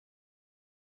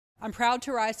I'm proud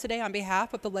to rise today on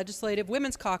behalf of the Legislative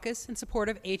Women's Caucus in support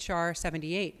of H.R.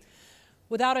 78.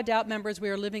 Without a doubt, members, we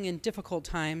are living in difficult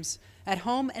times. At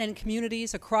home and in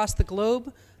communities across the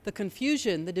globe, the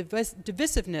confusion, the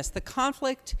divisiveness, the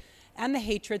conflict, and the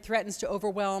hatred threatens to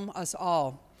overwhelm us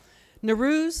all.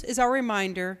 Nowruz is our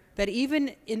reminder that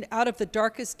even out of the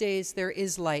darkest days, there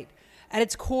is light. At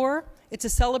its core, it's a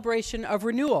celebration of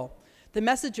renewal. The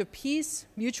message of peace,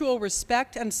 mutual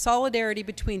respect, and solidarity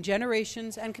between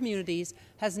generations and communities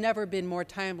has never been more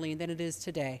timely than it is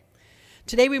today.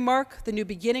 Today we mark the new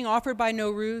beginning offered by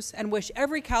Nowruz and wish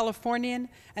every Californian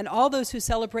and all those who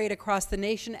celebrate across the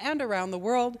nation and around the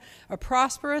world a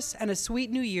prosperous and a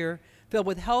sweet new year filled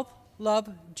with health, love,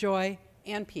 joy,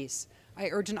 and peace. I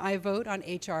urge an aye vote on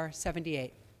H.R.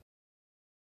 78.